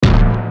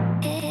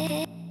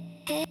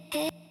Beat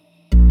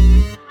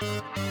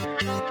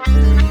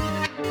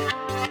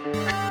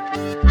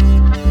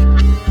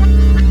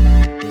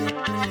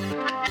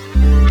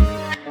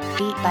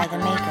by the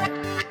maker.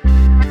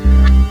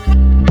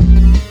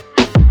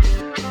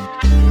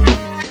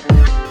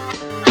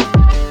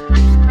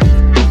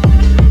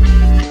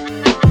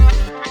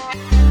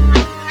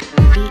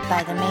 Beat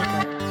by the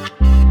maker.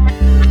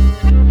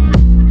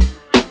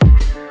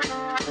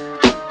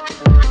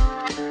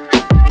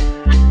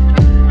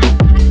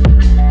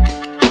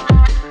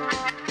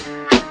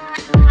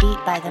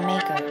 Beat by the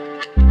maker.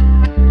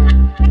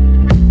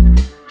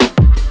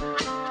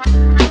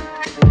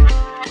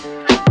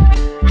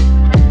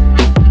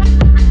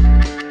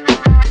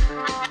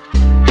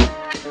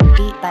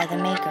 Beat by the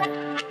maker.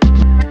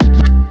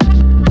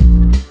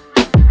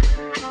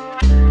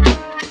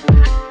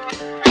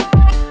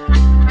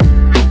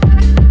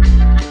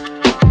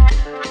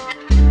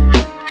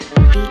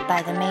 Beat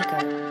by the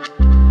maker.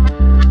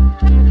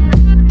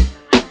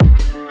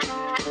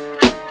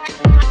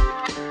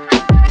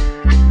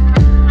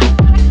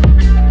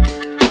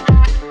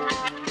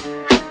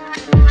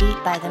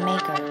 Beat by the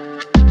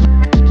maker.